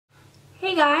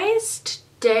Hey guys,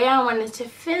 today I wanted to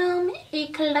film a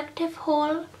collective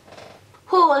haul.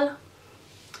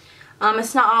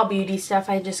 It's not all beauty stuff.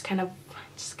 I just kind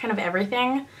of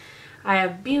everything. I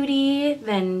have beauty,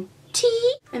 then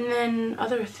tea, and then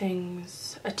other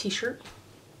things. A t-shirt.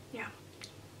 Yeah.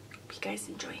 Hope you guys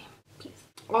enjoy. Peace.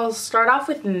 I'll start off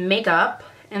with makeup,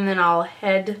 and then I'll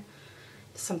head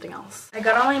to something else. I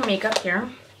got all my makeup here.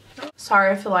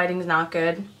 Sorry if the lighting's not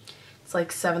good. It's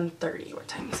like 7:30. What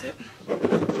time is it?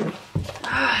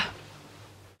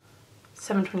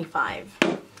 7:25.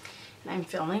 And I'm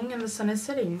filming and the sun is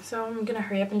setting, so I'm gonna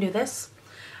hurry up and do this.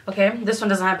 Okay, this one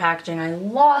doesn't have packaging. I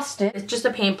lost it. It's just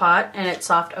a paint pot and it's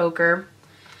soft ochre.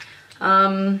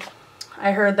 I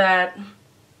heard that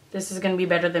this is gonna be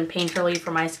better than Painterly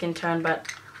for my skin tone, but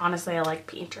honestly I like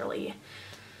Painterly.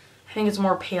 I think it's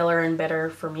more paler and better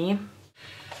for me.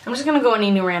 I'm just gonna go in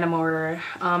any random order.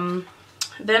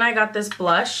 Then I got this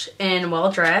blush in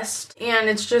Well Dressed, and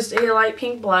it's just a light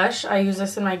pink blush. I use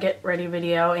this in my get ready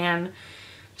video, and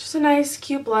just a nice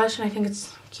cute blush, and I think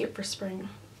it's cute for spring.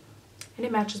 And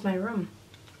it matches my room.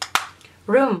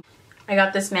 I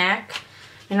got this MAC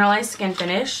Mineralized Skin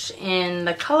Finish in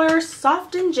the color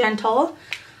Soft and Gentle.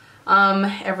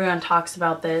 Everyone talks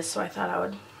about this, so I thought I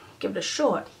would give it a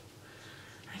shot.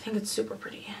 I think it's super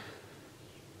pretty.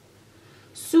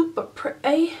 Super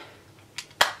pretty.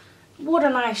 What a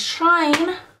nice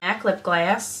shine. MAC lip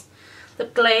gloss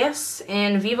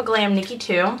in Viva Glam Nikki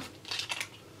 2.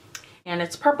 And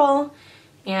it's purple,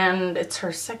 and it's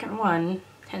her second one,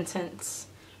 10 cents.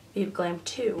 Viva Glam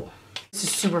 2. This is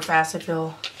super fast. I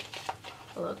feel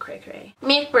a little cray-cray.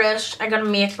 MAC brush. I got a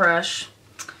MAC brush.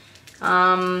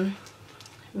 MAC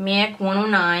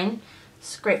 109.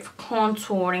 It's great for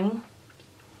contouring.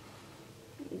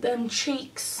 Them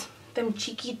cheeks. Them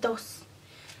chiquitos.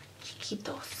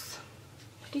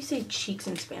 How do you say cheeks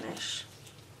in Spanish?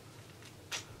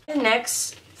 And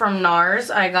next, from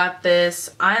NARS, I got this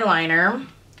eyeliner.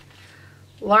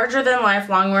 Larger Than Life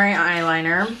Long Wearing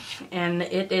Eyeliner. And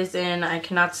it is in, I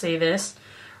cannot say this,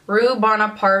 Rue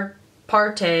Bonaparte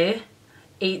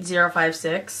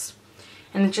 8056.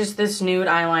 And it's just this nude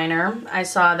eyeliner. I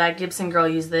saw that Gibson girl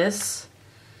use this,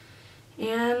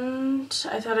 and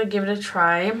I thought I'd give it a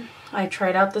try. I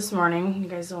tried out this morning. You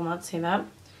guys will not see that.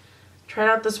 Tried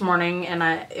out this morning, and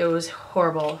it was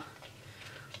horrible.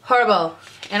 Horrible.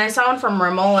 And I saw one from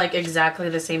Rimmel, like exactly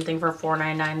the same thing for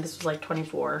 $4.99. This was like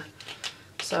 $24.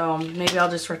 So maybe I'll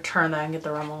just return that and get the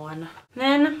Rimmel one.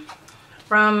 Then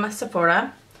from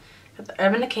Sephora, got the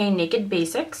Urban Decay Naked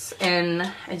Basics.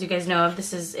 And as you guys know,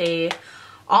 this is a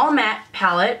all matte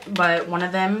palette, but one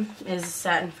of them is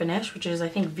satin finish, which is I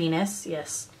think Venus.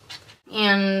 Yes.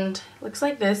 And it looks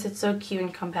like this. It's so cute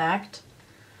and compact.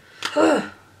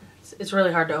 It's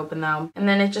really hard to open though. And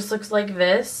then it just looks like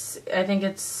this. I think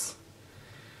it's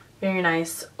very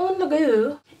nice on the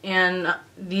go. And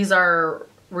these are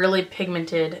really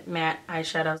pigmented matte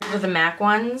eyeshadows. For the MAC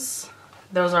ones,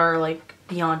 those are like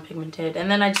beyond pigmented.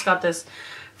 And then I just got this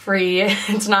free,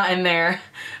 it's not in there,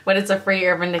 but it's a free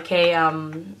Urban Decay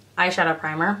eyeshadow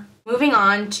primer. Moving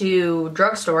on to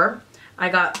drugstore, I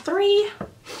got 3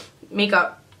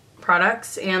 makeup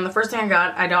products. And the first thing I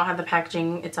got, I don't have the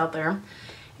packaging, it's out there.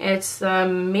 It's the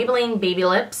Maybelline Baby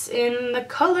Lips in the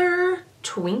color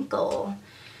Twinkle.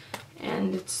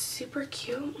 And it's super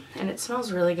cute, and it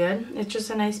smells really good. It's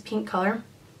just a nice pink color.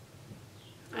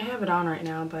 I have it on right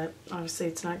now, but obviously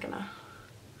it's not gonna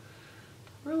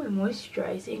really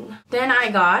moisturizing. Then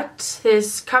I got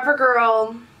this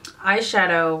CoverGirl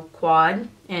eyeshadow quad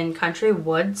in Country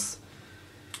Woods.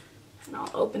 And I'll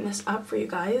open this up for you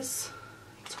guys.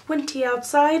 It's windy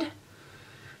outside.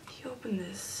 If you open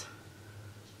this.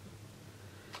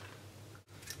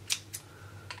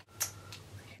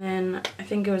 And I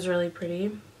think it was really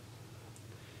pretty.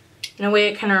 In a way,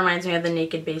 it kind of reminds me of the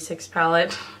Naked Basics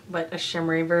palette, but a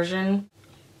shimmery version.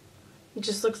 It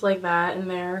just looks like that in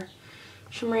there.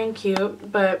 Shimmery and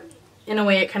cute, but in a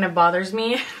way it kind of bothers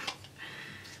me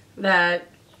that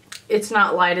it's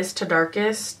not lightest to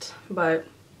darkest, but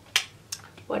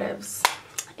whatevs.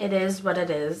 It is what it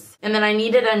is. And then I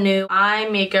needed a new eye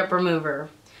makeup remover.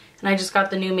 And I just got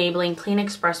the new Maybelline Clean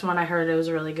Express one. I heard it was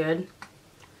really good.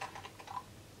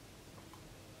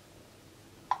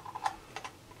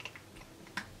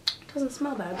 Doesn't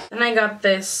smell bad. Then I got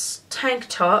this tank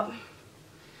top,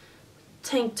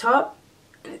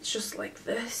 and it's just like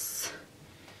this,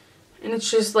 and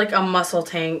it's just like a muscle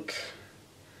tank.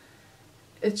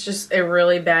 It's just a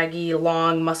really baggy,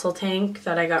 long muscle tank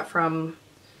that I got from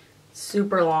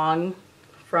super long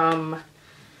from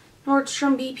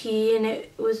Nordstrom BP, and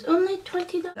it was only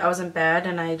 $20. That wasn't bad,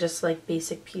 and I just like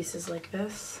basic pieces like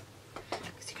this.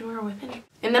 can wear with anything.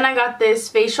 And then I got this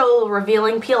facial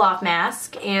revealing peel off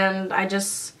mask, and I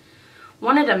just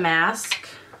wanted a mask.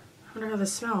 I wonder how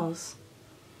this smells.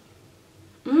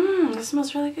 This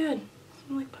smells really good. It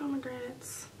smells like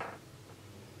pomegranates.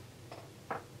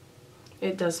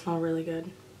 It does smell really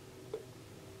good.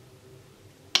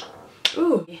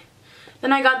 Ooh.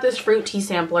 Then I got this fruit tea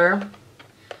sampler.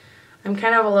 I'm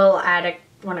kind of a little addict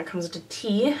when it comes to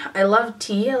tea. I love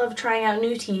tea. I love trying out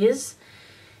new teas.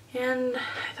 And I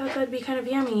thought that'd be kind of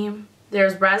yummy.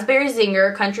 There's Raspberry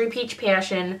Zinger, Country Peach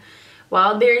Passion,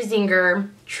 Wild Berry Zinger,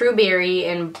 True Berry,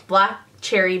 and Black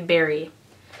Cherry Berry.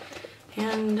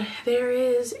 And there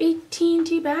is 18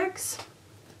 tea bags.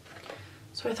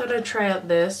 So I thought I'd try out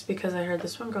this because I heard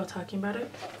this one girl talking about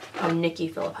it. Oh, Nikki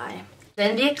Philippi.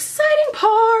 Then the exciting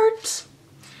part.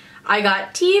 I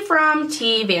got tea from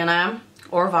Teavana,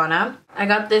 or Vana. I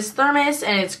got this thermos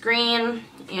and it's green,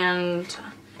 and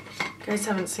you guys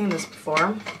haven't seen this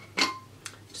before.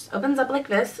 Just opens up like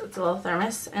this. It's a little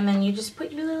thermos, and then you just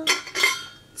put your little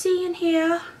tea in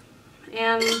here,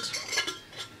 and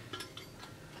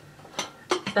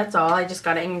that's all. I just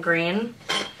got it in green.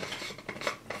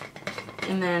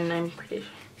 And then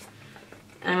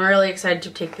I'm really excited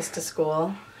to take this to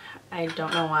school. I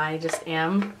don't know why, I just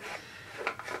am.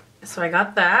 So I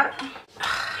got that.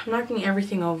 I'm knocking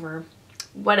everything over.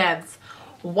 Whatevs.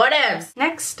 Whatevs.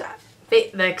 Next,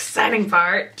 the exciting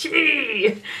part,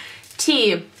 tea.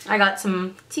 Tea. I got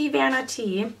some Teavana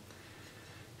tea.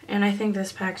 And I think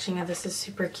this packaging of this is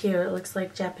super cute. It looks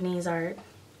like Japanese art.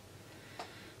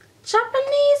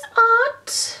 Japanese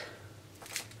art.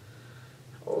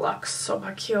 Looks so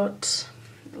cute.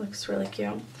 It looks really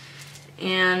cute.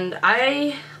 And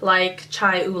I like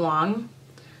chai oolong,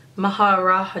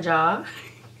 Maharaja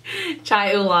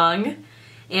chai oolong,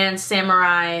 and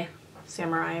samurai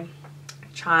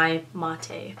chai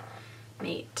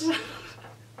mate.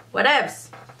 Whatevs.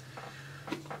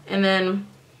 And then,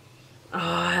 oh,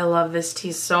 I love this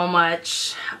tea so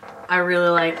much. I really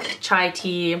like chai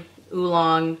tea,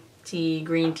 oolong tea,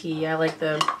 green tea. I like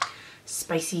the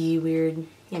spicy, weird,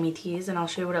 yummy teas, and I'll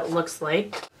show you what it looks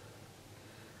like.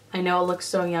 I know it looks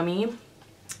so yummy,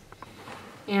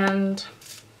 and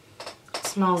it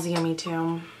smells yummy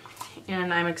too.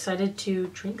 And I'm excited to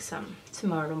drink some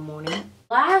tomorrow morning.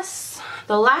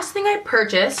 The last thing I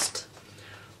purchased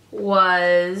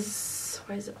was,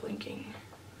 why is it blinking?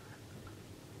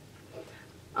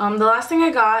 The last thing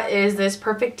I got is this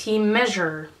Perfect Tea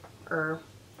measure.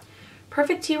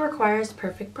 Perfect Tea requires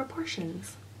perfect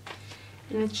proportions.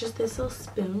 And it's just this little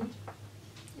spoon.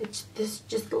 It's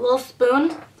just a little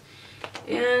spoon.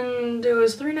 And it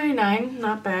was $3.99,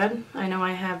 not bad. I know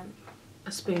I have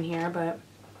a spoon here, but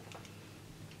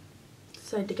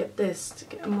decided to get this to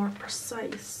get more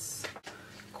precise.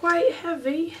 Quite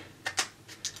heavy.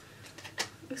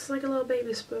 Looks like a little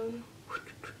baby spoon.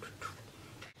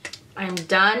 I'm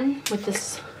done with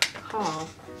this haul.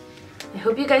 I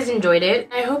hope you guys enjoyed it.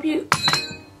 I hope you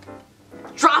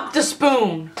drop the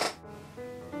spoon.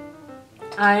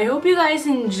 I hope you guys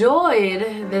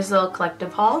enjoyed this little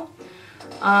collective haul.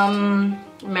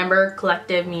 Remember,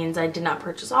 collective means I did not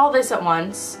purchase all this at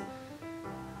once.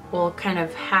 Well, kind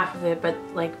of half of it, but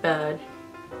like the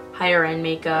higher end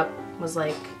makeup was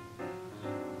like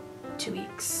 2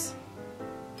 weeks.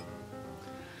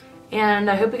 And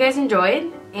I hope you guys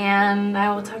enjoyed, and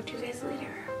I will talk to you guys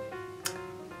later.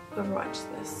 Whoever watched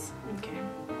this. Okay.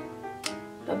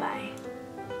 Bye-bye.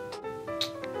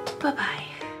 Bye-bye.